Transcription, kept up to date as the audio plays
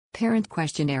Parent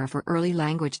Questionnaire for Early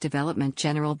Language Development.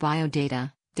 General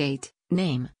biodata, date,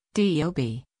 name,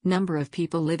 DOB, number of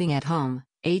people living at home,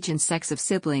 age and sex of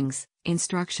siblings,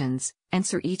 instructions.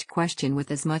 Answer each question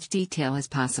with as much detail as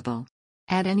possible.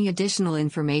 Add any additional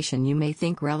information you may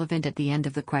think relevant at the end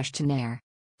of the questionnaire.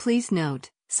 Please note,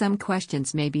 some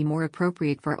questions may be more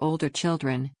appropriate for older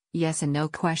children. Yes and no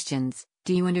questions.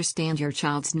 Do you understand your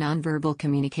child's nonverbal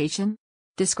communication?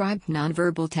 Describe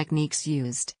nonverbal techniques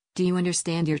used. Do you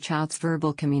understand your child's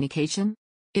verbal communication?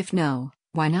 If no,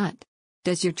 why not?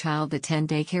 Does your child attend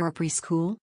daycare or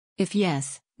preschool? If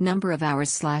yes, number of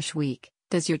hours/week.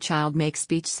 Does your child make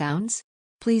speech sounds?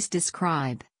 Please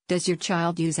describe. Does your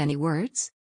child use any words?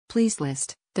 Please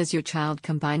list. Does your child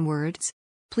combine words?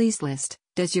 Please list.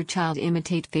 Does your child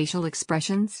imitate facial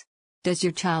expressions? Does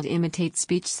your child imitate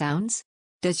speech sounds?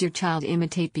 Does your child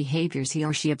imitate behaviors he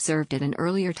or she observed at an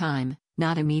earlier time,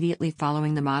 not immediately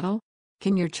following the model?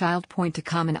 Can your child point to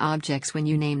common objects when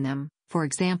you name them, for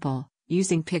example,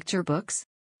 using picture books?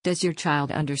 Does your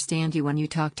child understand you when you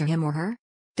talk to him or her?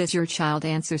 Does your child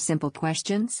answer simple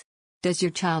questions? Does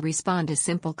your child respond to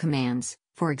simple commands,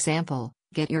 for example,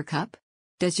 get your cup?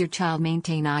 Does your child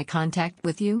maintain eye contact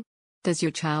with you? Does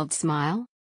your child smile?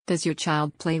 Does your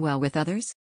child play well with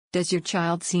others? Does your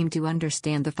child seem to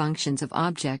understand the functions of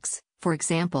objects, for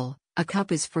example, a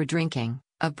cup is for drinking,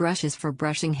 a brush is for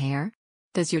brushing hair?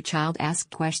 Does your child ask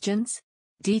questions?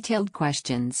 Detailed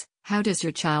questions. How does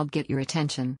your child get your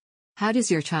attention? How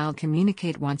does your child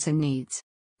communicate wants and needs?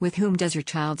 With whom does your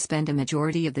child spend a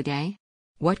majority of the day?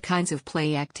 What kinds of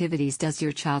play activities does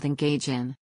your child engage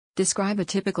in? Describe a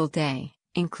typical day,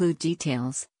 include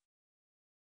details,